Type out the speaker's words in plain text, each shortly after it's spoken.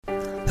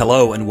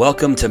Hello and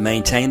welcome to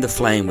Maintain the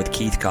Flame with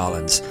Keith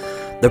Collins,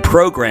 the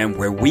program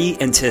where we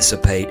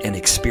anticipate an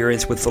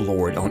experience with the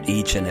Lord on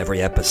each and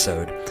every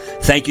episode.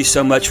 Thank you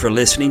so much for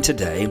listening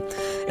today,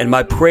 and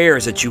my prayer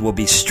is that you will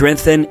be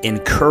strengthened,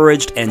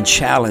 encouraged, and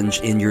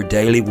challenged in your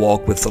daily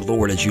walk with the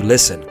Lord as you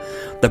listen.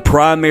 The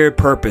primary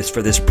purpose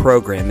for this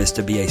program is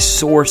to be a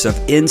source of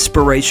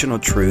inspirational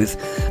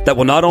truth that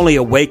will not only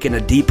awaken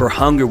a deeper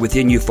hunger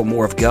within you for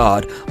more of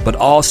God, but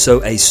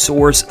also a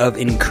source of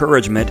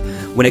encouragement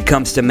when it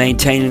comes to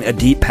maintaining a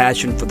deep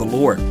passion for the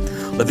Lord.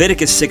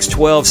 Leviticus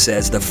 6:12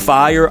 says, "The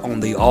fire on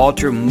the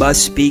altar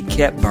must be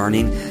kept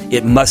burning,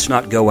 it must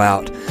not go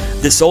out."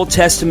 This Old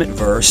Testament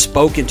verse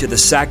spoke into the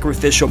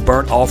sacrificial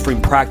burnt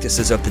offering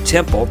practices of the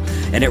temple,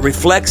 and it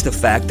reflects the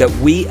fact that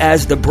we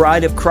as the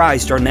bride of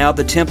Christ are now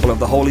the temple of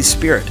the Holy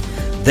Spirit.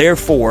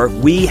 Therefore,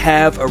 we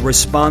have a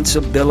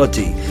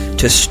responsibility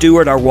to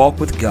steward our walk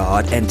with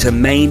God and to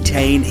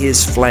maintain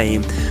His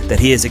flame that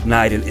He has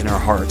ignited in our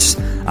hearts.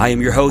 I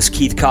am your host,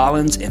 Keith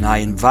Collins, and I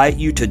invite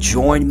you to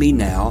join me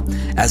now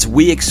as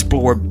we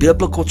explore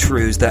biblical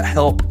truths that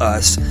help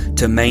us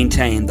to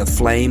maintain the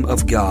flame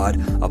of God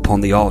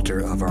upon the altar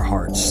of our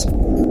hearts.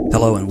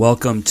 Hello and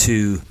welcome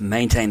to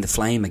Maintain the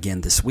Flame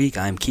again this week.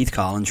 I am Keith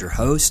Collins, your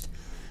host,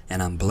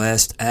 and I'm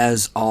blessed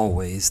as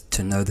always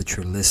to know that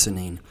you're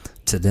listening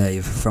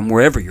today from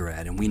wherever you're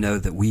at. And we know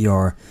that we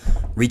are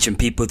reaching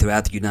people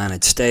throughout the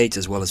United States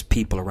as well as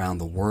people around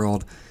the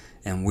world.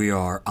 And we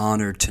are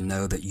honored to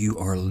know that you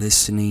are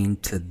listening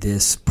to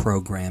this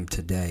program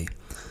today.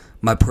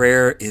 My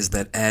prayer is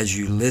that as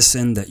you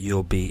listen, that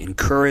you'll be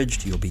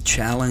encouraged, you'll be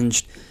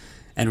challenged,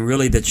 and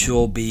really that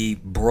you'll be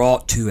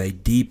brought to a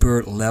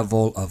deeper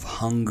level of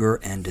hunger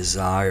and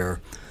desire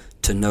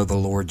to know the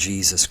Lord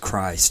Jesus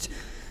Christ.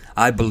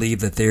 I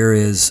believe that there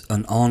is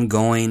an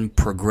ongoing,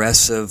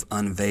 progressive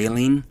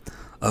unveiling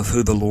of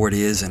who the Lord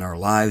is in our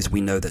lives. We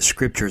know that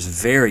Scripture is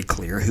very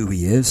clear who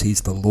He is.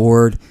 He's the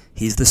Lord,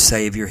 He's the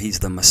Savior, He's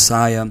the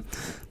Messiah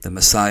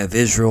of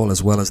Israel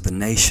as well as the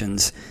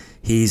nations.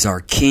 He's our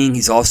King,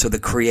 He's also the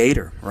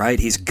Creator, right?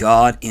 He's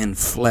God in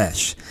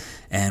flesh.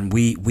 And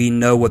we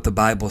know what the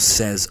Bible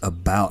says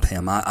about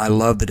Him. I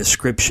love the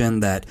description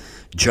that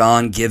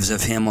John gives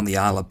of Him on the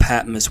Isle of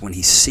Patmos when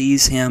he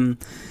sees Him.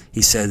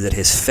 He said that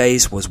His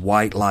face was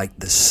white like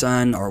the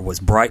sun, or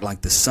was bright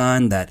like the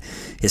sun, that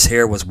His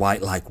hair was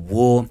white like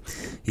wool.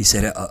 He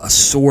said a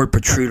sword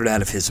protruded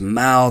out of His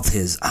mouth.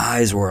 His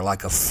eyes were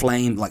like a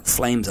flame, like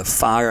flames of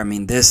fire. I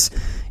mean, this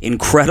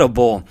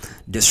incredible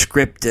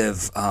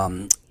descriptive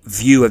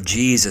view of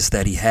Jesus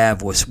that He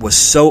had was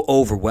so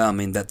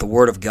overwhelming that the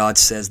Word of God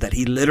says that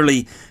He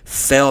literally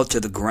fell to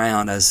the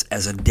ground as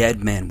a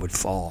dead man would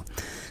fall.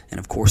 And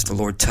of course, the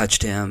Lord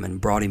touched Him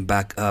and brought Him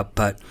back up.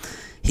 But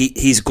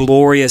He's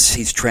glorious,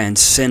 He's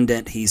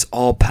transcendent, He's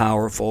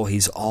all-powerful,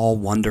 He's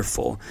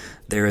all-wonderful.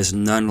 There is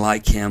none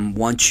like Him.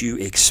 Once you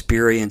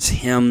experience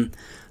Him,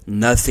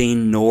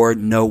 nothing nor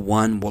no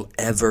one will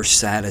ever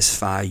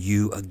satisfy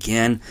you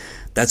again.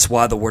 That's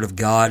why the Word of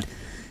God,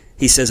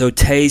 He says, "Oh,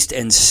 taste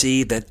and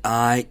see that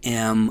I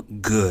am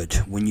good."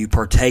 When you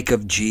partake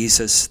of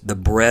Jesus, the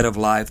bread of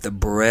life, the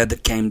bread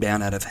that came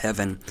down out of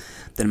heaven,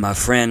 then my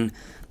friend,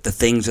 the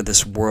things of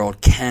this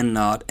world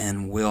cannot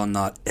and will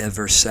not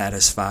ever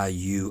satisfy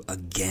you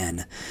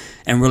again.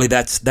 And really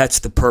that's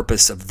the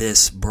purpose of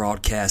this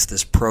broadcast,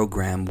 this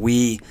program.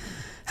 We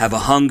have a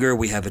hunger,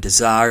 we have a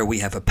desire, we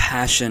have a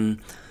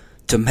passion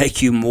to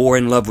make you more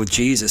in love with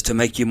Jesus, to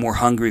make you more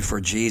hungry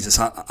for Jesus.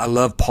 I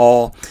love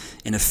Paul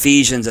in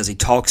Ephesians as he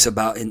talks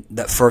about in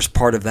that first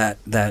part of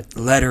that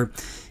letter.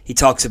 He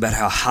talks about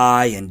how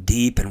high and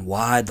deep and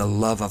wide the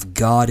love of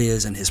God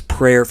is, and his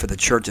prayer for the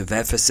church of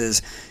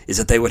Ephesus is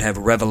that they would have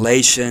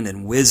revelation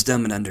and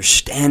wisdom and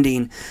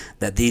understanding,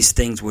 that these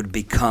things would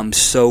become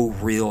so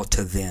real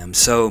to them.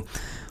 So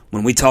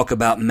when we talk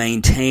about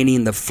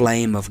maintaining the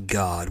flame of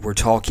God, we're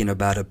talking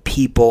about a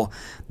people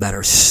that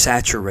are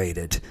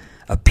saturated,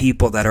 a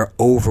people that are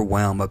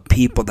overwhelmed, a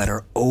people that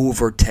are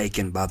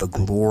overtaken by the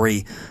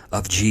glory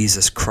of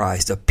Jesus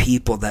Christ, a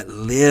people that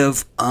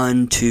live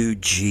unto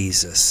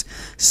Jesus.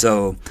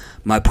 So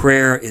my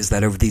prayer is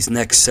that over these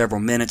next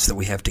several minutes that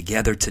we have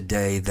together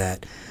today,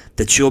 that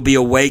you'll be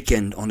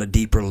awakened on a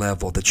deeper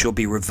level, that you'll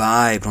be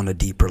revived on a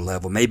deeper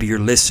level. Maybe you're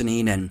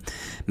listening and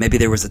maybe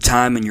there was a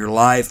time in your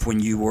life when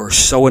you were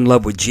so in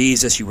love with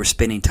Jesus, you were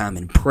spending time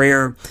in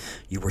prayer,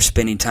 you were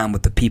spending time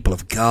with the people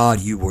of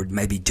God, you were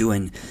maybe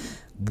doing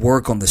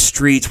work on the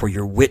streets where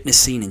you're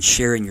witnessing and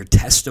sharing your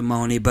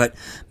testimony, but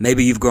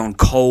maybe you've grown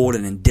cold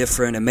and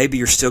indifferent, and maybe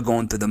you're still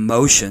going through the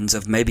motions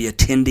of maybe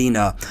attending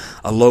a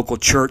local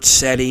church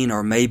setting,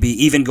 or maybe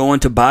even going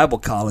to Bible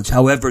college.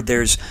 However,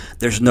 there's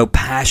no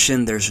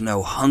passion, there's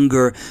no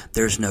hunger,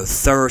 there's no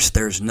thirst,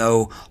 there's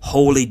no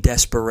holy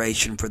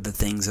desperation for the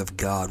things of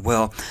God.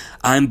 Well,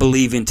 I'm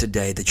believing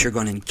today that you're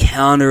going to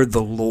encounter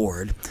the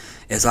Lord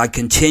as I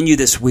continue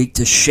this week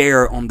to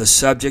share on the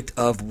subject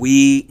of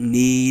we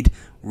need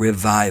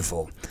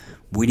revival.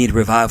 We need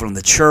revival in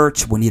the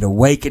church. We need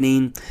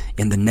awakening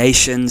in the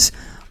nations.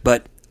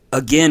 But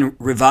again,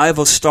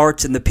 revival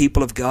starts in the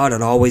people of God.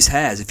 It always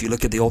has. If you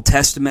look at the Old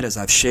Testament, as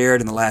I've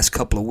shared in the last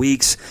couple of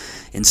weeks,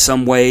 in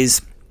some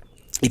ways,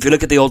 if you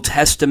look at the Old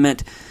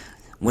Testament,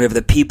 whenever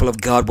the people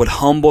of God would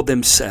humble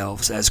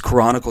themselves, as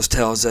Chronicles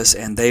tells us,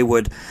 and they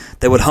would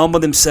humble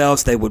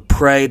themselves, they would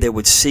pray, they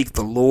would seek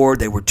the Lord,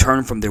 they would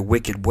turn from their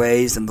wicked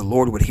ways, and the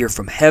Lord would hear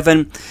from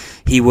heaven.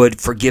 He would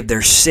forgive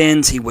their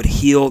sins. He would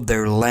heal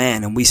their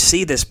land. And we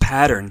see this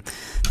pattern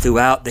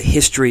throughout the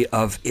history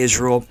of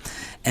Israel.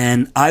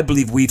 And I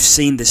believe we've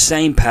seen the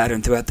same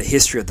pattern throughout the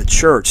history of the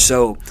church.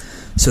 So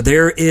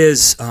there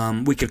is,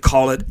 we could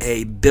call it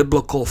a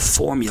biblical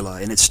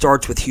formula, and it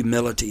starts with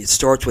humility. It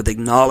starts with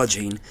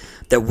acknowledging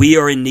that we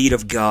are in need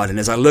of God. And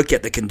as I look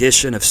at the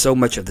condition of so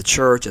much of the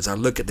church, as I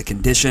look at the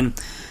condition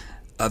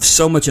of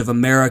so much of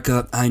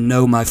America, I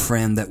know, my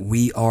friend, that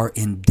we are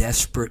in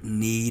desperate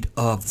need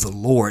of the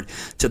Lord.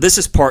 So this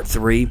is part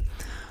 3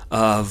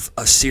 of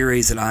a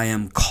series that I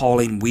am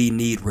calling We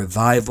Need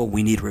Revival.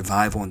 We need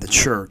revival in the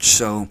church.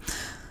 So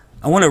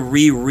I want to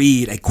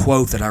reread a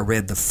quote that I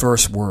read the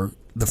first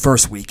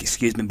week,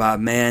 by a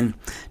man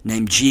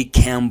named G.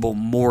 Campbell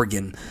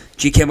Morgan.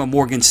 G. Campbell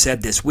Morgan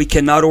said this: "We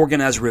cannot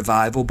organize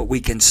revival, but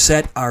we can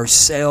set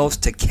ourselves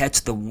to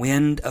catch the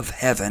wind of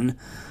heaven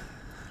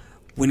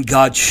when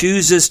God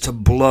chooses to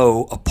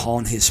blow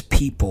upon his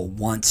people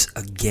once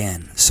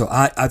again." So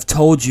I've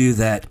told you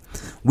that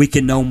we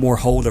can no more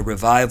hold a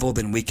revival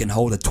than we can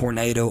hold a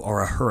tornado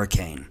or a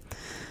hurricane.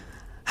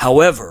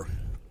 However,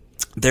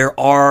 there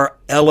are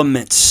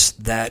elements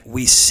that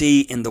we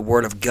see in the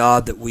Word of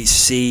God, that we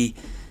see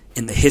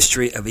in the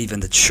history of even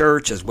the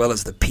church as well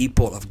as the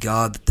people of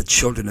God, the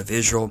children of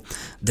Israel.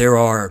 There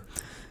are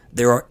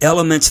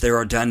elements, there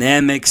are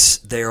dynamics,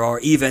 there are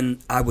even,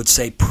 I would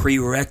say,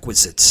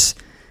 prerequisites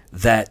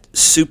that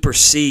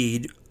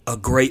supersede a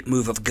great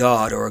move of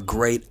God or a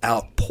great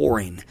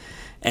outpouring.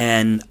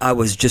 And I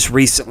was just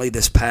recently,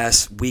 this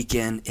past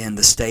weekend, in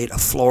the state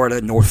of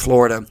Florida, North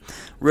Florida,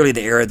 really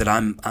the area that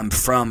I'm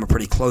from, or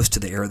pretty close to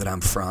the area that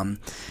I'm from,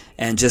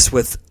 and just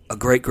with a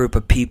great group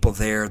of people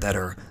there that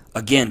are,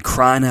 again,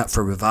 crying out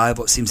for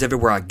revival. It seems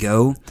everywhere I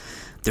go,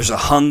 there's a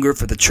hunger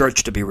for the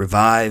church to be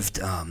revived.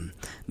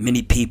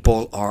 Many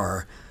people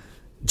are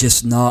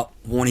just not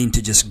wanting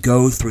to just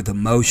go through the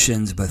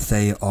motions, but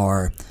they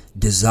are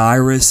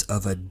desirous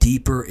of a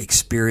deeper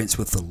experience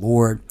with the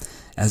Lord.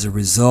 As a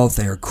result,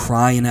 they are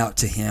crying out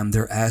to him.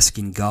 They're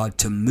asking God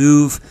to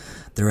move.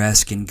 They're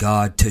asking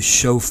God to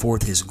show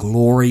forth his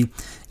glory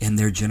in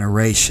their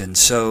generation.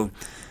 So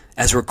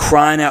as we're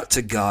crying out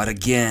to God,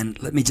 again,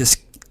 let me just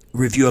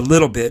review a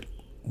little bit.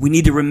 We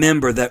need to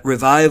remember that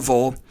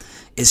revival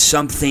is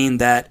something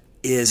that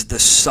is the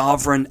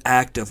sovereign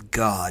act of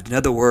God. In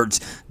other words,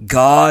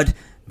 God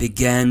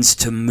begins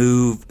to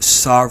move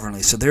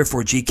sovereignly. So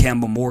therefore, G.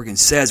 Campbell Morgan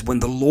says, when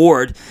the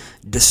Lord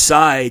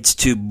decides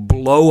to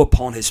blow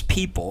upon his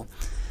people,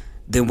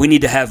 then we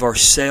need to have our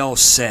sails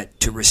set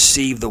to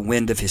receive the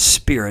wind of his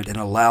Spirit and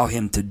allow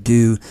him to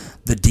do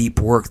the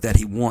deep work that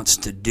he wants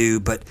to do.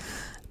 But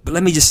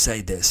let me just say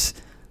this.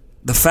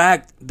 The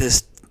fact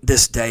this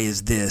day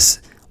is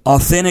this: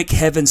 authentic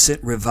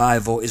heaven-sent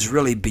revival is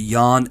really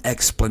beyond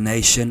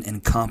explanation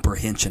and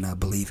comprehension, I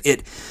believe.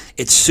 It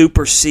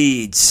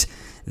supersedes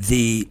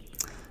the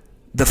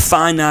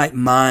finite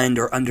mind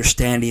or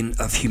understanding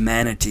of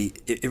humanity.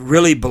 It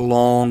really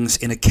belongs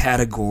in a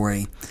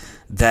category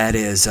that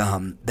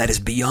is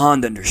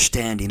beyond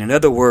understanding. In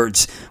other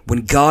words,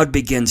 when God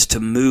begins to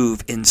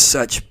move in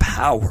such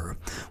power,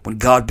 when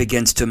God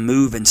begins to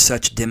move in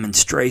such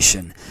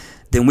demonstration,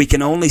 then we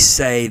can only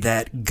say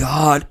that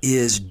God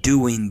is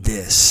doing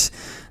this.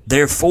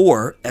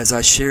 Therefore, as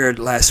I shared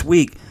last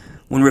week,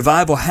 when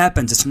revival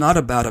happens, it's not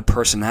about a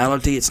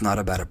personality, it's not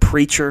about a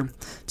preacher,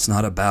 it's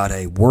not about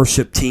a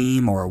worship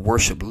team or a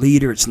worship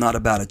leader, it's not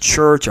about a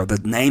church or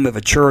the name of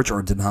a church or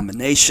a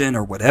denomination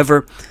or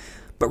whatever.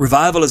 But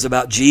revival is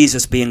about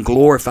Jesus being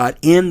glorified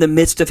in the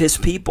midst of his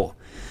people.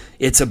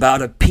 It's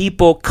about a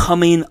people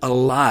coming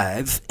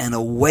alive and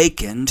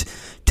awakened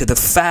to the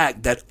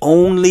fact that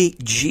only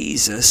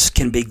Jesus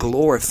can be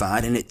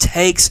glorified, and it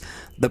takes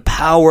the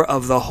power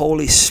of the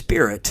Holy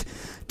Spirit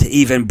to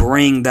even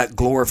bring that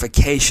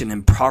glorification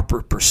in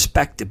proper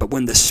perspective. But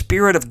when the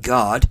Spirit of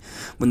God,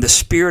 when the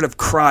Spirit of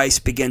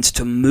Christ begins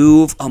to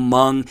move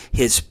among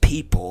his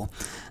people,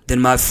 then,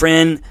 my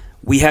friend,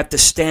 we have to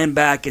stand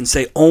back and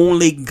say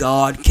only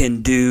God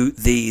can do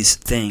these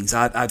things.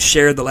 I've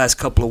shared the last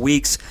couple of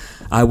weeks.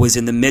 I was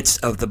in the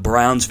midst of the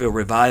Brownsville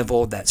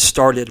revival that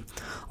started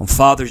on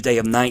Father's Day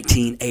of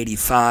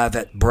 1985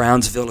 at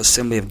Brownsville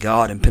Assembly of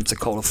God in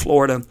Pensacola,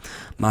 Florida,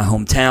 my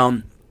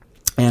hometown.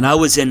 And I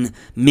was in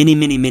many,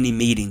 many, many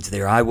meetings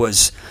there. I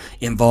was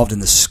involved in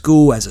the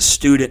school as a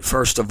student,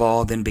 first of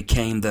all, then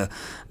became the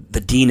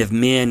dean of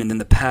men, and then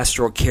the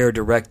pastoral care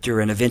director,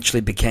 and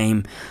eventually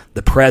became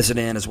the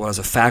president as well as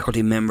a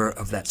faculty member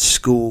of that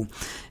school.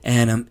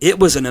 And it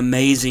was an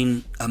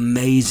amazing,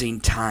 amazing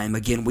time.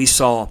 Again, we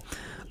saw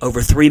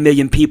over 3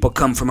 million people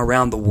come from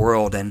around the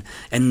world, and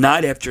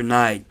night after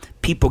night,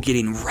 people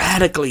getting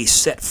radically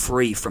set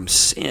free from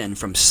sin,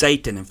 from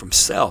Satan, and from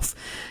self.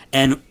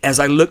 And as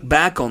I look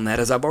back on that,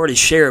 as I've already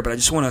shared, but I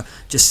just want to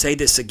just say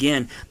this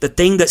again, the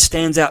thing that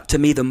stands out to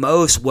me the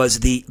most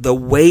was the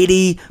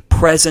weighty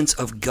presence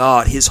of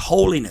God, His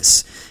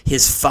holiness,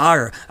 His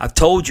fire. I've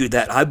told you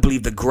that I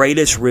believe the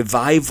greatest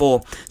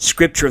revival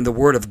scripture in the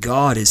Word of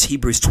God is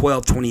Hebrews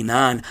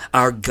 12:29.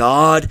 Our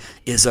God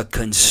is a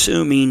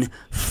consuming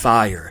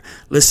fire.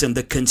 Listen,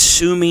 the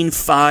consuming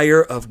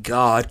fire of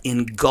God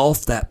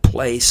engulfed that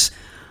place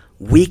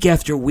week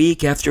after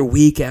week after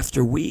week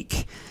after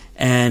week.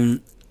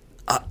 And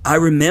I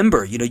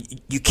remember,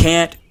 you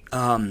can't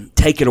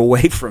take it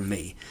away from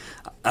me.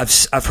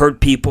 I've heard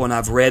people and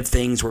I've read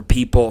things where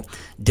people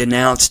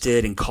denounced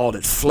it and called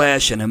it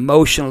flesh and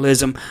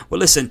emotionalism. Well,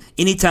 listen,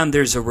 anytime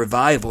there's a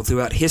revival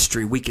throughout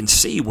history, we can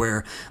see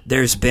where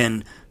there's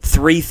been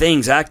three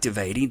things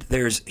activating.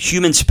 There's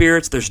human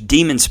spirits, there's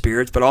demon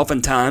spirits, but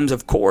oftentimes,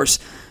 of course,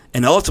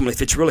 and ultimately,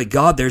 if it's really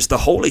God, there's the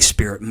Holy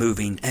Spirit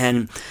moving.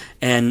 And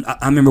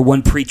I remember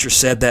one preacher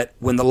said that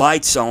when the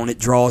light's on, it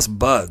draws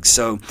bugs.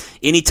 So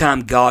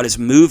anytime God is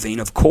moving,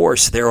 of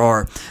course, there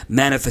are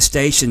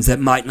manifestations that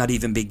might not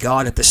even be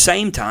God. At the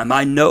same time,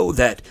 I know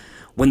that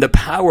when the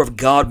power of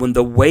God, when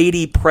the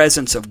weighty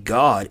presence of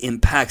God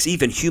impacts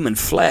even human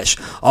flesh,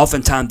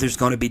 oftentimes there's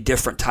going to be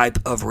different type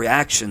of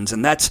reactions.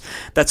 And that's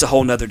a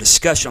whole nother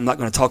discussion. I'm not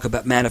going to talk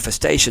about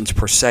manifestations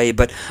per se,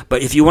 but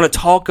if you want to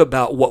talk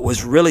about what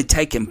was really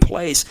taking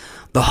place,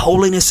 the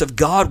holiness of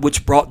God,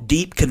 which brought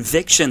deep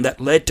conviction that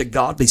led to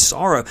godly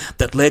sorrow,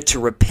 that led to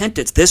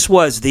repentance. This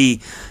was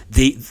the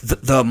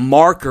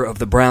marker of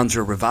the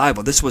Brownsville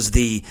revival. This was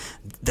the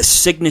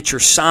signature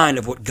sign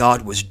of what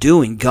God was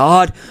doing.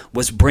 God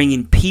was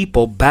bringing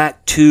people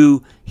back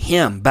to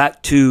Him,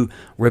 back to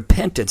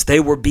repentance. They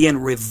were being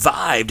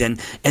revived, and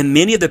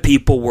many of the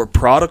people were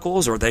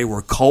prodigals, or they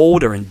were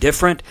cold or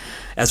indifferent,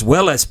 as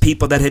well as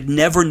people that had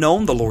never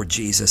known the Lord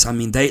Jesus. I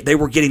mean, they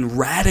were getting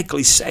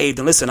radically saved.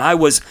 And listen, I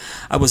was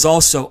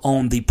also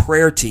on the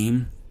prayer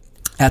team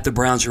at the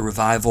Brownsville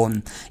revival,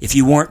 and if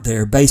you weren't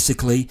there,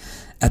 basically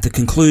at the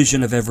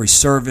conclusion of every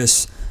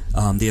service,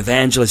 the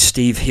evangelist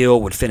Steve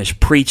Hill would finish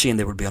preaching.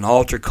 There would be an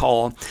altar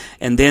call.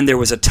 And then there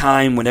was a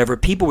time whenever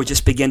people would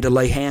just begin to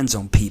lay hands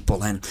on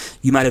people. And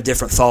you might have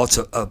different thoughts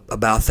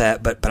about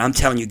that, but I'm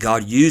telling you,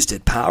 God used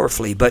it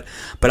powerfully. But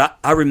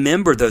I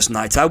remember those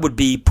nights. I would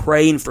be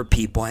praying for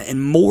people.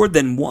 And more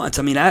than once,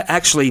 I mean,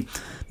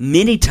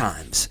 many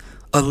times,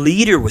 a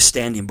leader was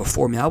standing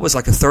before me. I was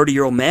like a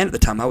 30-year-old man at the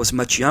time. I was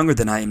much younger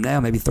than I am now,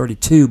 maybe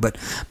 32. But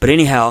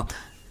anyhow,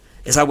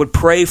 as I would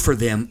pray for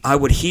them, I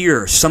would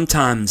hear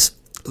sometimes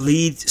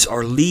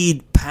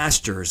lead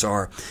pastors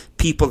or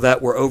people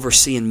that were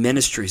overseeing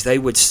ministries. They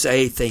would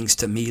say things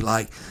to me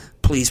like,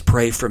 please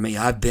pray for me.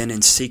 I've been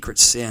in secret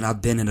sin.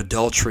 I've been in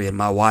adultery and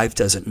my wife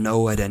doesn't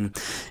know it, and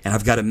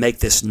I've got to make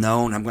this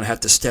known. I'm going to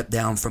have to step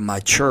down from my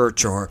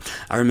church. Or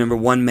I remember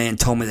one man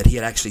told me that he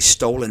had actually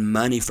stolen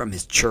money from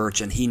his church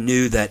and he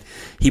knew that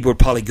he would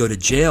probably go to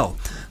jail.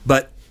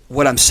 But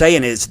what I'm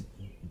saying is,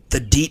 the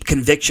deep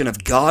conviction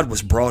of God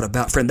was brought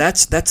about. Friend,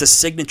 that's a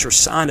signature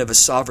sign of a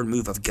sovereign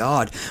move of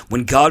God.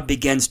 When God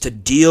begins to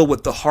deal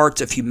with the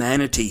hearts of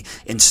humanity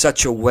in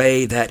such a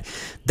way that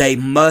they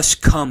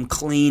must come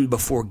clean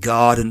before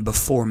God and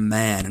before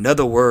man. In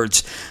other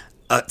words,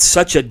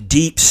 such a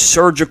deep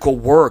surgical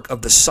work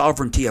of the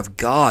sovereignty of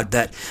God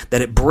that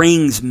it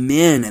brings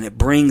men and it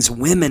brings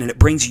women and it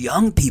brings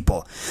young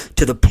people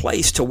to the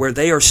place to where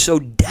they are so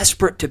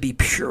desperate to be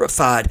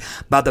purified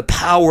by the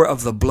power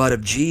of the blood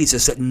of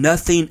Jesus that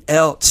nothing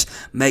else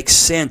makes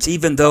sense,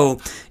 even though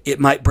it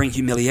might bring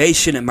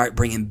humiliation, it might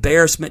bring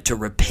embarrassment to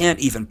repent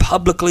even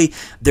publicly.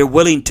 They're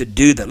willing to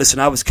do that. Listen,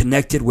 I was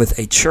connected with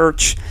a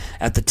church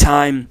at the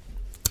time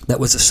that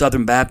was a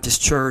Southern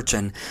Baptist church,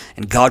 and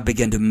God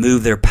began to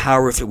move there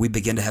powerfully. We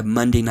began to have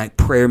Monday night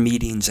prayer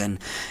meetings, and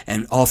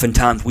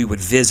oftentimes we would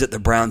visit the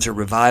Brownsville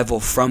revival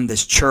from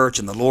this church,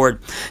 and the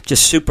Lord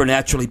just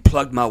supernaturally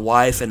plugged my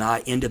wife and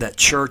I into that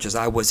church as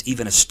I was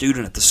even a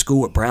student at the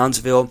school at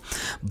Brownsville.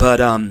 But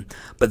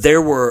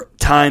there were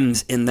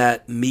times in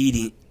that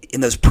meeting,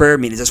 in those prayer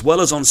meetings, as well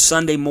as on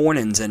Sunday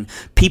mornings, and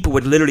people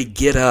would literally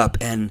get up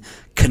and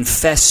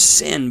confess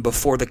sin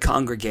before the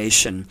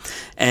congregation.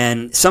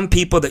 And some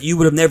people that you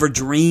would have never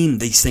dreamed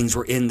these things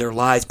were in their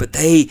lives, but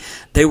they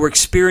were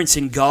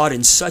experiencing God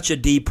in such a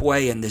deep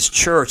way in this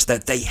church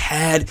that they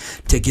had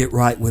to get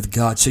right with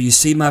God. So you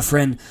see, my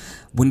friend,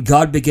 when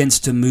God begins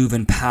to move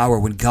in power,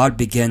 when God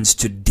begins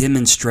to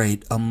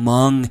demonstrate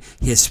among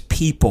His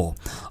people,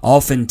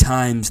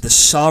 oftentimes the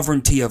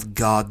sovereignty of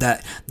God,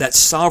 that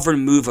sovereign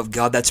move of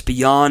God that's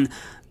beyond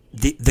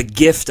the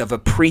gift of a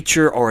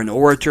preacher or an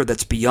orator,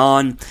 that's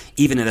beyond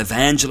even an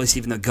evangelist,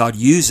 even though God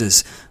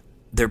uses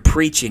their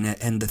preaching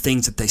and the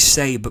things that they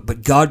say,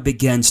 but God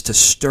begins to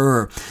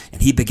stir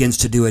and He begins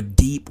to do a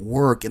deep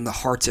work in the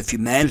hearts of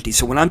humanity.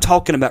 So when I'm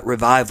talking about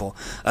revival,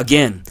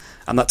 again,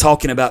 I'm not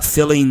talking about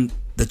filling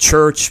the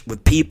church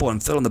with people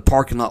and filling the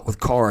parking lot with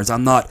cars.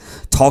 I'm not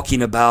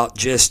talking about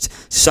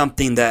just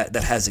something that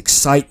has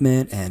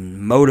excitement and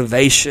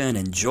motivation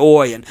and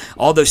joy, and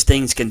all those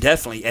things can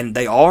definitely, and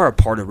they are a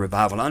part of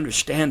revival. I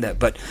understand that,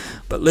 but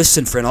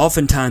listen, friend,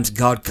 oftentimes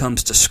God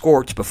comes to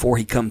scorch before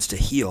He comes to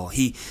heal.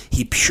 He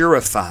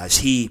purifies.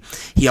 He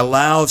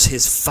allows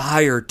His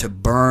fire to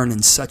burn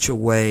in such a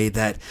way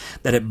that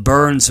it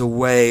burns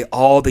away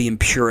all the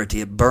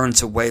impurity. It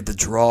burns away the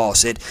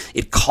dross.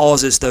 It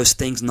causes those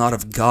things not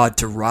of God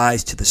to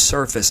rise to the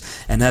surface,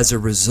 and as a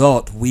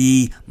result,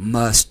 we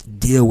must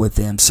deal with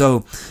them.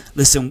 So,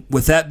 listen,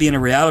 with that being a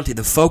reality,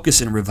 the focus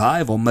in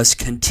revival must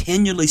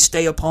continually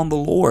stay upon the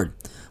Lord.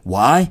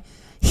 Why?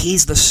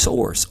 He's the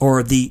source,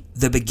 or the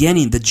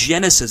beginning, the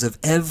genesis of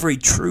every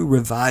true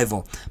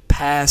revival,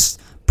 past,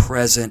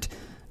 present,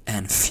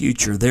 and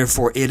future.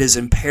 Therefore, it is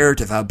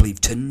imperative, I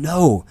believe, to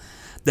know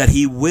that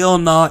He will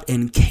not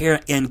and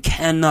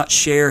cannot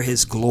share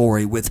His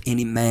glory with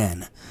any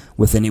man,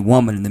 with any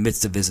woman in the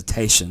midst of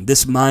visitation.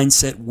 This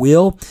mindset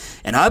will,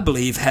 and I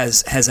believe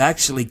has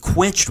actually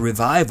quenched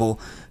revival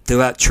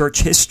throughout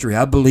church history.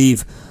 I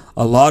believe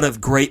a lot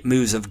of great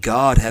moves of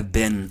God have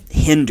been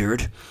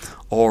hindered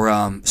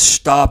or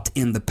stopped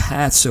in the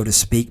path, so to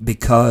speak,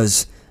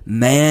 because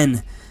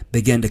man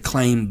began to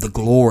claim the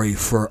glory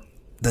for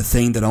the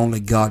thing that only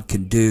God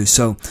can do.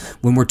 So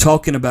when we're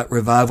talking about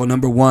revival,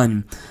 number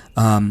one,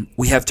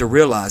 we have to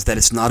realize that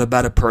it's not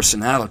about a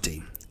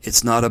personality.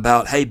 It's not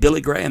about, hey,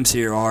 Billy Graham's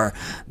here or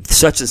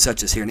such and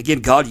such is here. And again,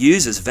 God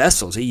uses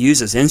vessels. He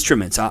uses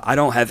instruments. I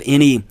don't have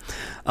any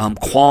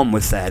qualm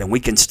with that. And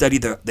we can study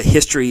the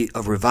history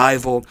of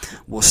revival.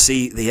 We'll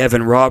see the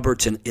Evan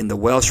Roberts in the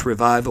Welsh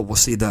revival. We'll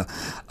see the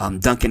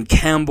Duncan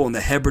Campbell in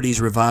the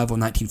Hebrides revival,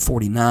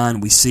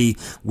 1949. We see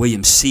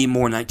William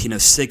Seymour,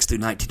 1906 through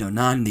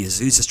 1909, in the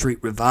Azusa Street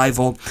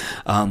revival.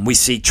 We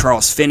see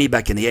Charles Finney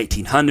back in the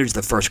 1800s,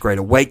 the First Great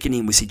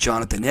Awakening. We see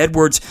Jonathan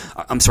Edwards,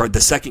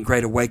 the Second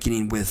Great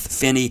Awakening with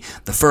Finney,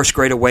 the First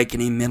Great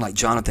Awakening, men like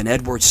Jonathan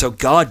Edwards. So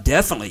God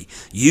definitely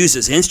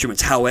uses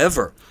instruments.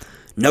 However,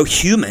 no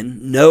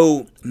human,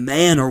 no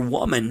man or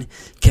woman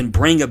can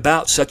bring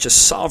about such a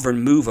sovereign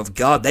move of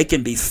God. They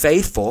can be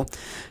faithful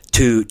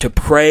to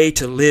pray,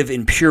 to live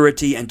in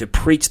purity, and to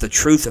preach the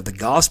truth of the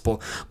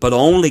gospel, but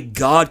only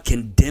God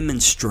can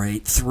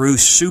demonstrate through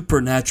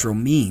supernatural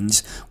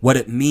means what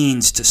it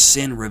means to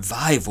send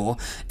revival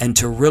and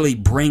to really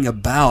bring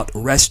about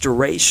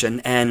restoration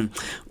and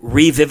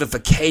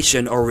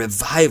revivification or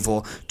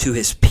revival to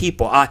His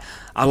people. I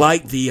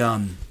like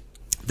the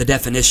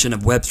definition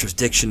of Webster's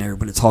dictionary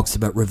when it talks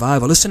about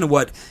revival. Listen to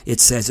what it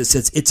says. It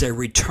says it's a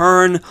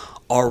return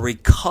or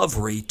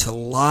recovery to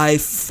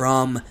life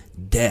from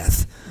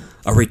death.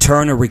 A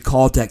return or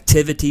recall to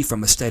activity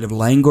from a state of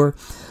languor.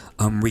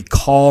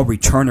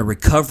 Return or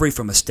recovery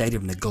from a state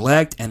of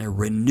neglect, and a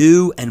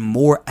renew and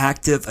more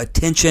active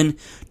attention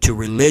to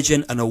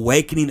religion, an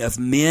awakening of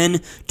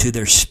men to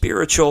their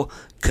spiritual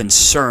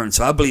concerns.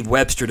 So I believe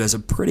Webster does a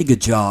pretty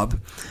good job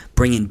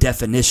bringing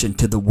definition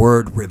to the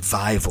word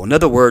revival. In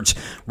other words,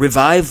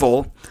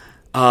 revival,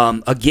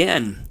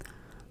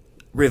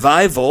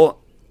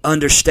 revival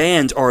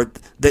understands, or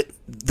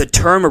the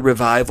term of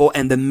revival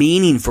and the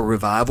meaning for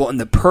revival and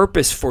the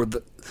purpose for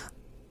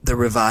the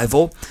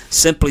revival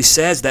simply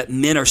says that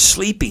men are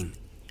sleeping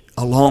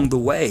along the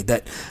way,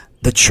 that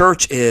the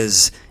church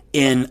is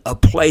in a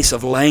place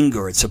of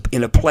languor, it's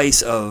in a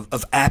place of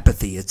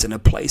apathy, it's in a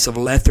place of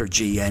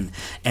lethargy, and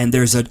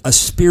there's a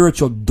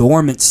spiritual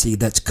dormancy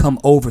that's come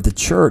over the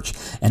church,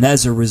 and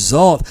as a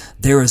result,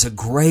 there is a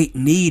great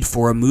need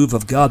for a move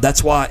of God.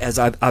 That's why, as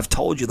I've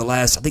told you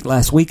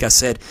last week I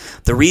said,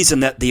 the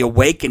reason that the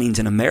awakenings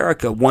in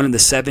America, one in the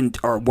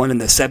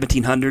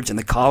 1700s in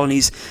the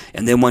colonies,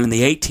 and then one in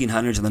the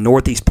 1800s in the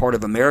northeast part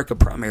of America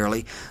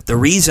primarily, the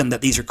reason that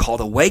these are called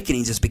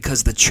awakenings is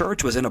because the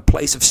church was in a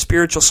place of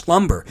spiritual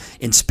slumber,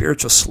 in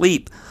spiritual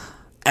sleep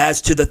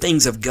as to the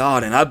things of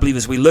God. And I believe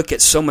as we look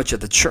at so much of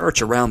the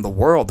church around the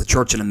world, the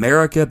church in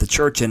America, the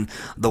church in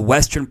the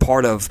western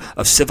part of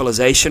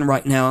civilization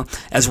right now,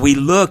 as we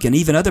look, and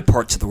even other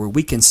parts of the world,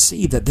 we can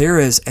see that there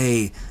is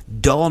a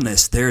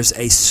dullness, there's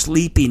a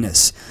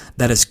sleepiness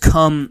that has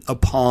come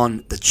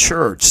upon the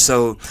church.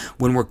 So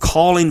when we're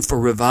calling for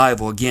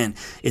revival, again,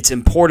 it's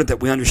important that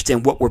we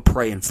understand what we're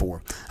praying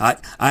for. I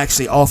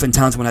actually,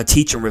 oftentimes when I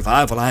teach on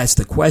revival, I ask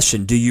the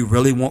question, do you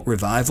really want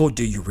revival?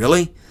 Do you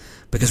really?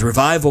 Because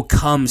revival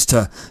comes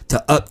to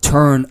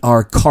upturn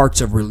our carts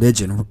of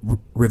religion.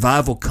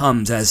 Revival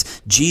comes,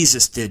 as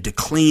Jesus did, to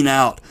clean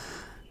out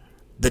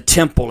the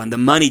temple and the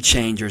money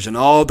changers and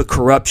all the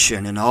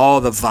corruption and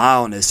all the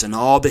vileness and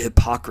all the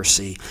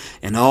hypocrisy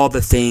and all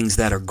the things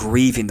that are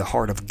grieving the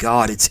heart of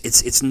God.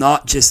 It's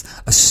not just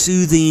a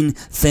soothing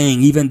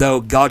thing, even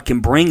though God can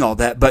bring all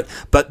that.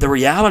 But the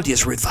reality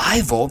is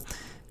revival,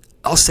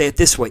 I'll say it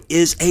this way,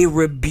 is a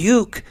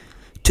rebuke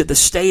to the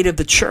state of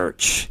the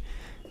church.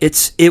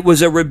 It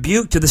was a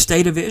rebuke to the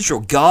state of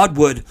Israel. God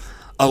would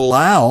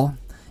allow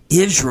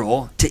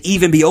Israel to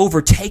even be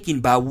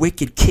overtaken by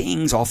wicked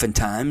kings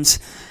oftentimes,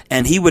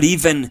 and He would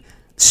even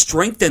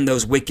strengthen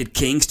those wicked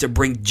kings to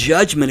bring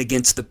judgment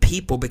against the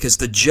people, because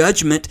the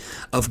judgment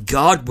of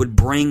God would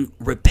bring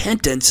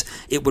repentance.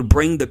 It would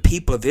bring the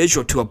people of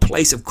Israel to a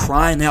place of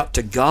crying out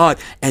to God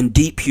and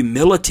deep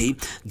humility.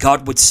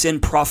 God would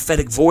send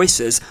prophetic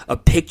voices, a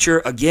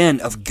picture again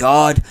of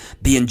God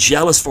being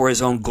jealous for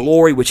his own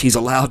glory, which he's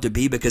allowed to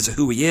be because of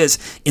who he is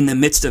in the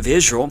midst of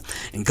Israel.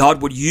 And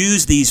God would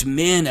use these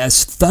men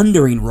as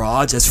thundering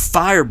rods, as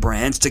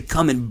firebrands, to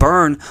come and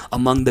burn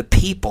among the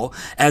people.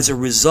 As a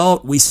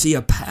result, we see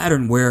a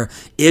pattern where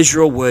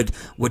Israel would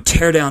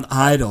tear down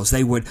idols.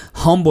 They would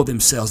humble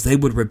themselves. They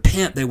would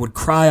repent. They would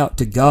cry out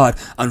to God.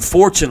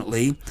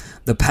 Unfortunately,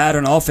 the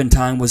pattern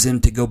oftentimes was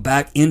to go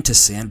back into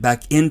sin,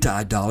 back into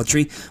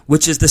idolatry,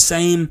 which is the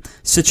same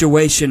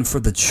situation for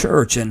the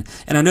church. And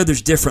I know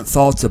there's different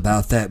thoughts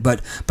about that,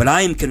 but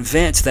I am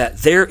convinced that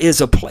there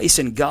is a place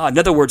in God. In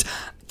other words,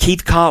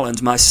 Keith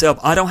Collins, myself,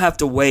 I don't have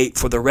to wait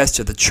for the rest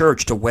of the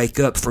church to wake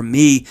up for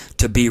me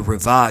to be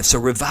revived. So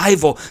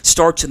revival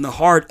starts in the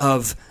heart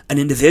of an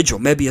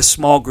individual, maybe a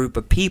small group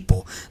of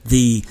people.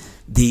 The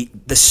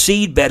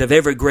seedbed of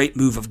every great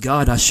move of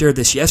God, I shared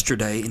this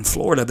yesterday in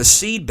Florida, the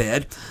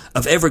seedbed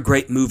of every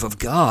great move of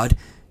God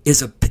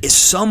is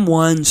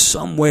someone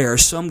somewhere,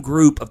 some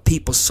group of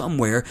people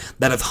somewhere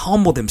that have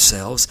humbled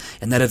themselves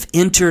and that have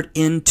entered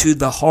into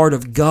the heart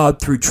of God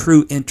through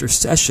true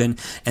intercession,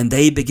 and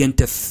they begin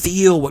to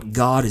feel what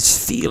God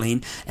is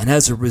feeling, and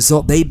as a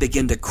result, they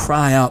begin to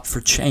cry out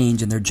for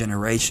change in their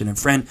generation. And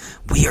friend,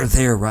 we are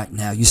there right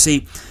now. You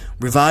see,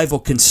 revival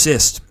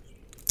consists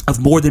of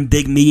more than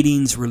big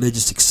meetings,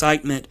 religious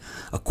excitement,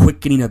 a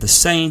quickening of the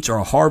saints, or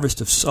a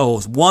harvest of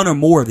souls. One or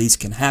more of these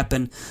can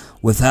happen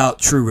without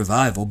true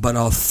revival, but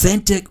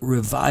authentic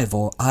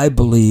revival, I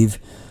believe,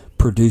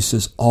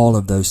 produces all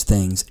of those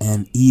things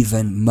and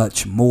even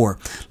much more.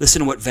 Listen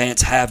to what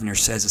Vance Havner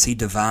says as he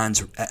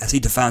defines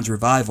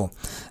revival.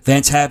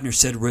 Vance Havner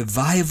said,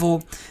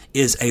 "Revival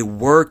is a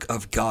work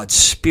of God's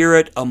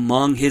Spirit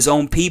among His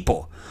own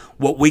people.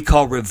 What we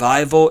call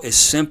revival is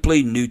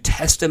simply New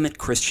Testament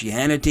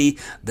Christianity,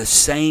 the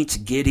saints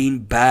getting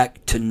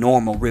back to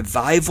normal."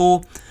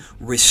 Revival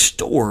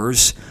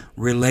restores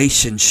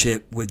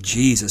relationship with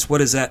Jesus. What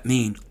does that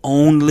mean?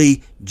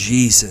 Only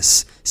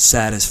Jesus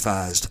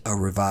satisfies a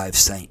revived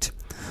saint.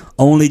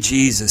 Only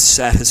Jesus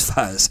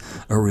satisfies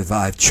a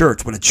revived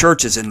church. When a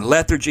church is in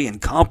lethargy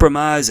and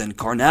compromise and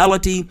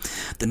carnality,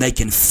 then they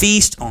can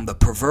feast on the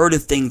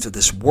perverted things of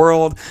this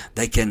world.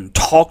 They can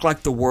talk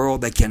like the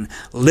world. They can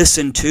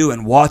listen to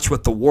and watch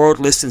what the world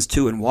listens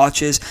to and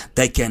watches.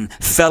 They can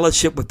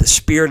fellowship with the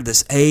spirit of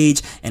this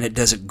age, and it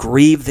doesn't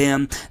grieve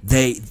them.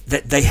 They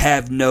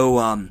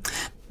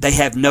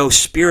have no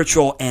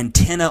spiritual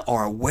antenna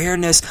or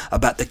awareness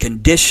about the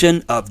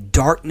condition of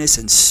darkness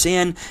and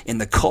sin in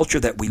the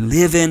culture that we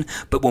live in.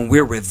 But when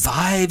we're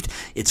revived,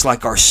 it's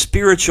like our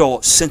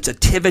spiritual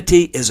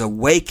sensitivity is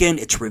awakened,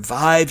 it's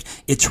revived,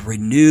 it's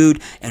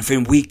renewed, and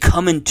when we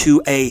come into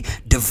a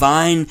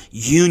divine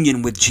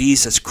union with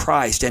Jesus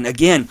Christ, and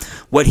again,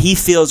 what He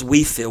feels,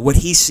 we feel, what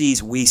He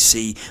sees, we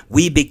see,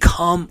 we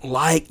become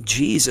like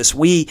Jesus.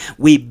 We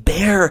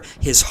bear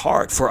His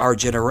heart for our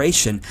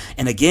generation.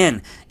 And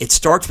again, it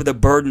starts with a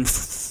burden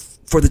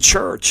for the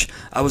church.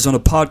 I was on a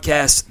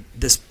podcast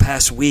this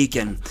past week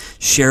and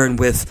sharing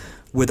with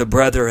a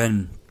brother,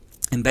 and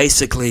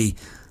basically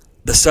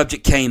the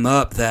subject came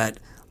up that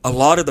a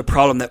lot of the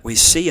problem that we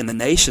see in the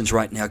nations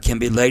right now can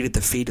be laid at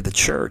the feet of the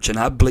church, and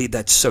I believe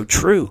that's so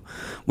true.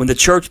 When the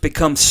church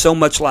becomes so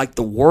much like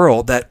the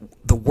world that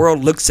the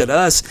world looks at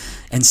us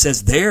and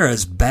says they're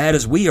as bad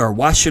as we are,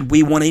 why should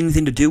we want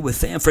anything to do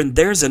with them? Friend,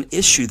 there's an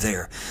issue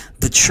there.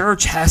 The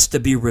church has to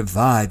be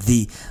revived.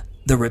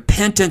 The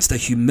repentance, the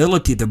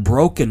humility, the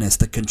brokenness,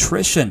 the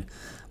contrition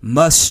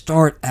must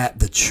start at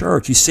the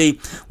church. You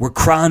see, we're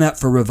crying out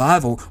for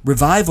revival.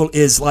 Revival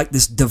is like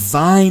this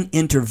divine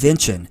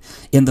intervention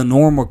in the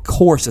normal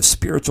course of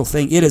spiritual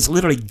thing. It is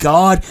literally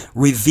God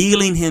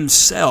revealing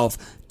Himself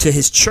to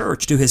His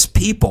church, to His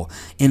people,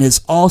 in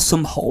His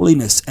awesome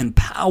holiness and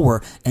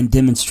power and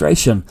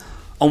demonstration.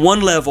 On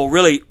one level,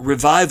 really,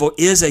 revival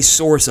is a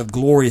source of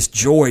glorious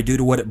joy due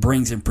to what it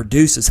brings and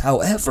produces.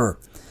 However,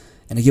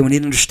 and again, we need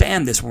to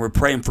understand this when we're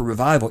praying for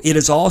revival, it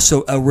is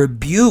also a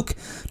rebuke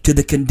to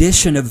the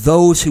condition of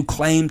those who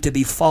claim to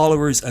be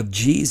followers of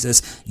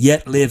Jesus,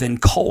 yet live in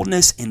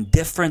coldness,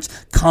 indifference,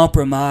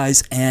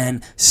 compromise,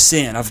 and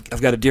sin.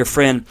 I've got a dear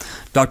friend,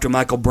 Dr.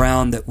 Michael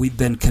Brown, that we've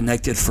been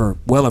connected for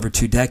well over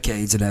 2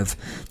 decades and have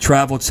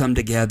traveled some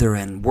together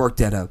and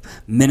worked at a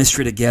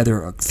ministry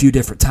together a few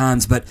different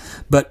times. But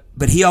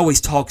he always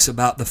talks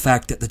about the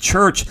fact that the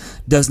church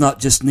does not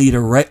just need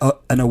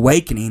an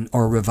awakening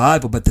or a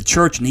revival, but the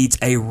church needs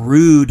a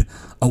rude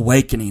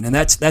awakening, and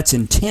that's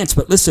intense.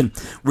 But listen,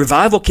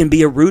 revival can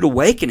be a rude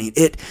awakening.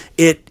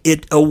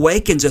 It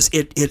awakens us.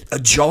 It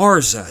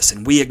ajars us,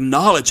 and we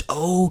acknowledge,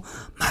 oh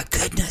my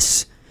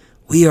goodness,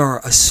 we are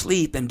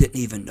asleep and didn't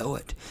even know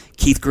it.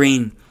 Keith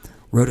Green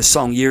wrote a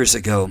song years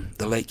ago,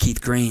 the late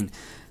Keith Green,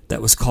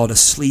 that was called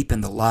 "Asleep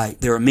in the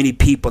Light." There are many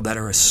people that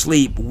are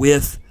asleep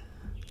with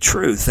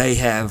truth. They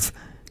have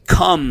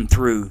come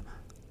through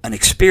an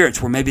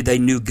experience where maybe they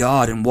knew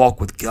God and walked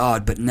with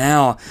God, but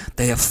now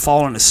they have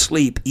fallen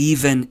asleep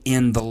even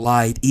in the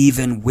light,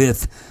 even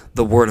with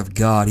the Word of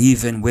God,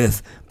 even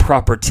with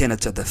proper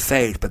tenets of the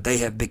faith, but they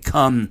have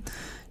become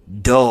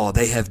dull.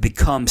 They have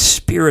become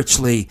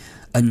spiritually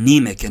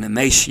anemic and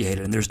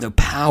emaciated, and there's no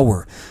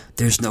power,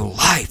 there's no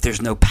life,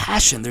 there's no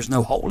passion, there's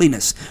no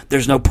holiness,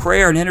 there's no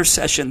prayer and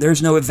intercession,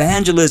 there's no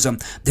evangelism,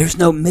 there's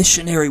no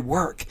missionary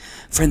work.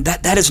 Friend,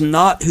 that is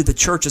not who the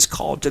church is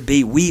called to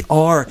be. We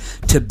are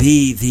to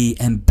be the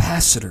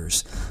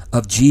ambassadors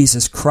of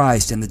Jesus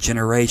Christ in the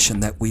generation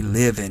that we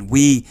live in.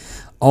 We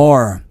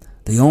are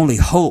the only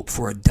hope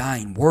for a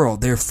dying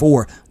world.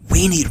 Therefore,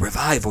 we need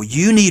revival.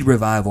 You need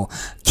revival.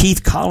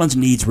 Keith Collins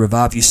needs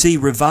revival. You see,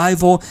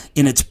 revival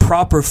in its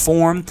proper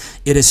form,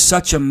 it is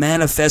such a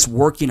manifest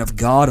working of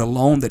God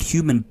alone that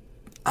human,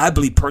 I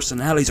believe,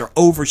 personalities are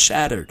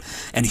overshadowed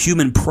and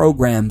human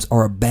programs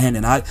are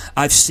abandoned.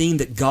 I've seen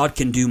that God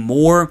can do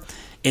more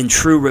in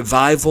true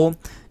revival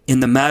in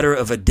the matter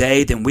of a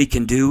day than we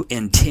can do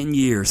in 10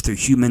 years through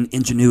human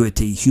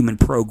ingenuity, human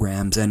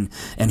programs, and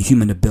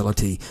human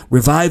ability.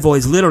 Revival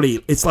is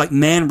literally, it's like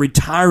man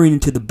retiring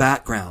into the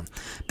background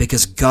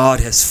because God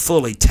has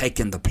fully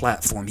taken the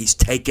platform. He's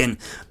taken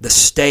the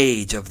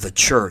stage of the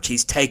church.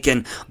 He's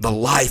taken the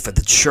life of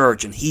the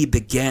church, and he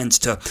begins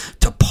to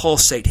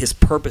pulsate his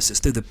purposes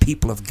through the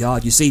people of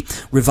God. You see,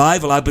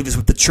 revival, I believe, is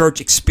what the church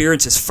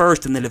experiences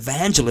first, and then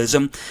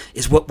evangelism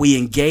is what we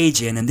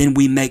engage in, and then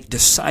we make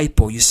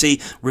disciple. You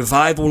see,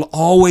 revival will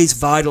always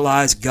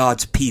vitalize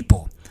God's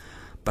people.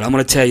 But I'm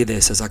going to tell you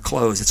this as I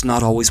close, it's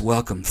not always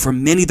welcome. For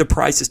many, the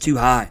price is too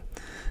high.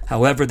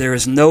 However, there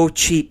is no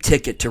cheap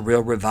ticket to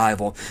real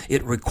revival.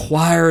 It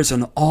requires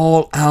an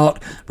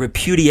all-out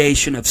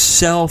repudiation of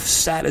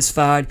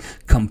self-satisfied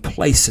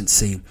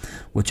complacency,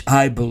 which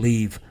I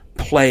believe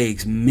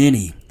plagues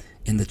many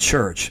in the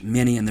church,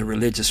 many in the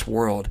religious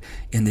world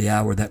in the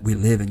hour that we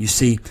live in. You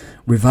see,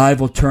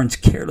 revival turns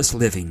careless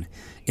living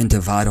into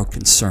vital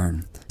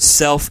concern,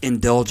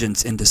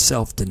 self-indulgence into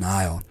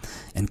self-denial,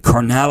 and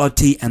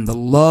carnality and the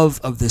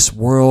love of this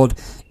world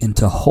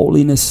into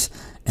holiness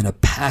and a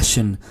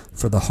passion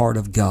for the heart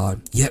of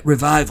God. Yet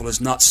revival is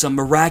not some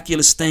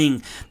miraculous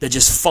thing that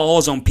just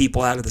falls on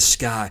people out of the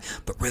sky,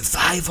 but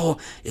revival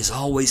is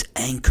always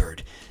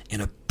anchored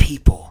in a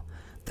people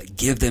that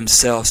give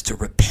themselves to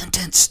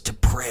repentance, to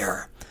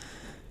prayer,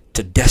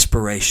 to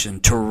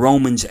desperation, to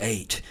Romans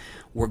 8,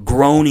 where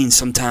groaning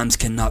sometimes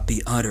cannot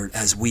be uttered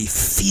as we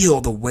feel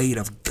the weight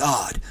of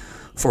God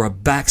for a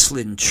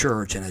backslidden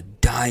church and a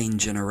dying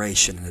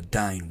generation and a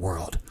dying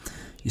world.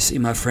 You see,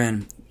 my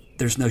friend,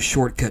 there's no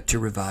shortcut to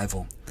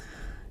revival.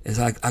 As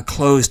I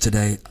close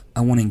today,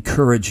 I want to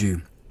encourage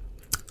you,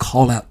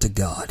 call out to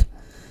God.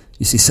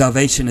 You see,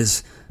 salvation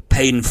is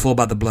paid in full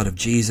by the blood of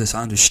Jesus.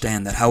 I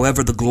understand that.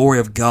 However, the glory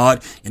of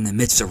God in the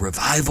midst of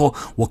revival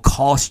will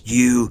cost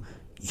you.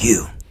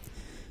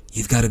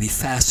 You've got to be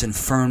fastened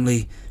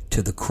firmly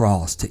to the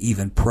cross to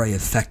even pray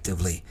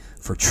effectively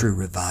for true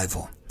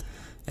revival.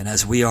 And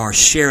as we are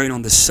sharing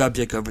on the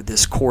subject over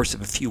this course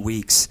of a few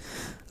weeks,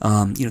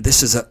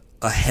 this is a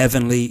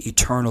heavenly,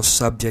 eternal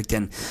subject.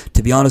 And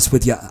to be honest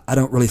with you, I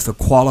don't really feel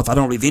qualified. I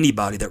don't believe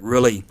anybody that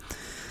really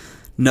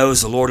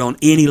knows the Lord on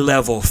any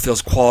level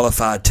feels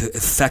qualified to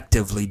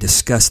effectively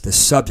discuss this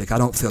subject. I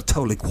don't feel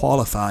totally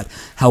qualified.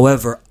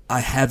 However, I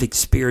have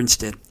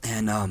experienced it,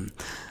 and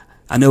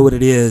I know what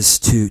it is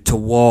to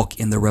walk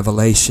in the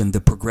revelation,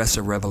 the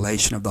progressive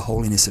revelation of the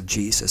holiness of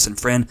Jesus. And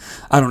friend,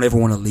 I don't ever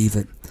want to leave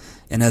it.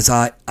 And as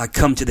I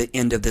come to the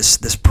end of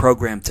this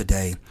program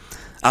today,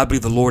 I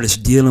believe the Lord is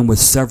dealing with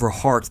several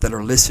hearts that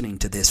are listening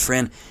to this.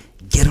 Friend,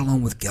 get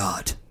along with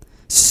God.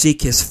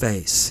 Seek His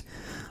face.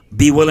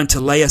 Be willing to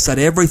lay aside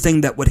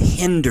everything that would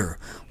hinder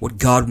what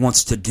God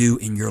wants to do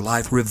in your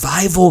life.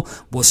 Revival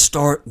will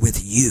start with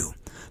you.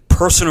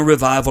 Personal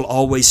revival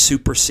always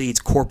supersedes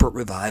corporate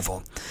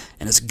revival.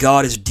 And as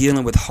God is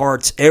dealing with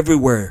hearts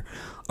everywhere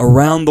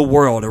around the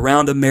world,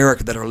 around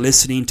America that are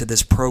listening to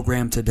this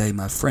program today,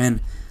 my friend,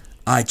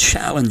 I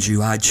challenge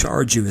you, I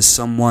charge you as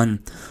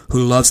someone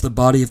who loves the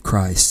body of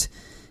Christ.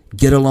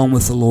 Get along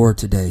with the Lord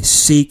today.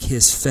 Seek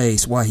His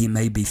face while He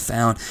may be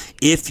found.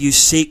 If you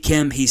seek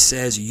Him, He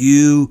says,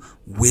 you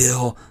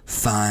will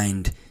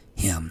find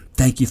Him.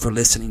 Thank you for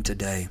listening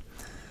today.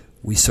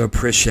 We so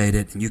appreciate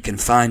it. And you can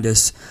find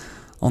us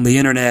on the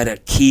internet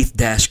at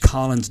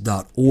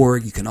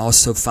keith-collins.org. You can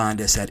also find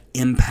us at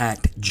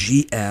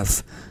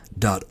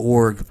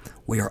impactgf.org.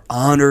 We are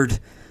honored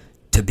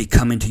to be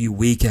coming to you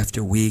week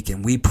after week,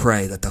 and we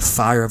pray that the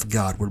fire of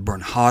God would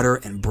burn hotter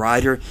and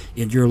brighter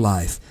in your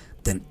life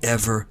than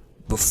ever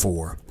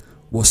before.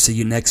 We'll see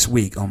you next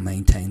week on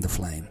Maintain the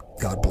Flame.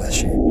 God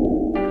bless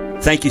you.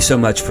 Thank you so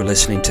much for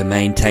listening to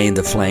Maintain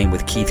the Flame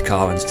with Keith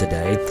Collins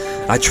today.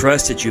 I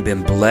trust that you've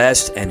been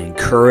blessed and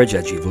encouraged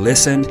as you've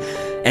listened.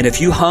 And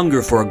if you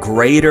hunger for a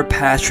greater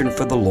passion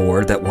for the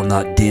Lord that will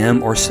not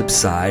dim or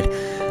subside,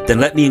 then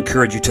let me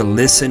encourage you to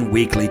listen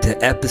weekly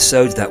to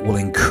episodes that will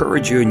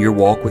encourage you in your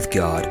walk with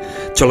God.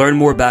 To learn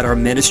more about our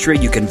ministry,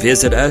 you can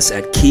visit us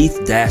at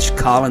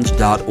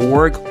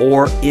keith-collins.org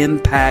or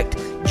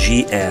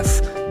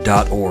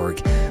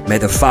impactgf.org. May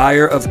the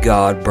fire of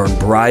God burn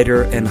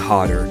brighter and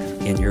hotter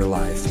in your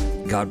life.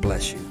 God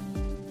bless you.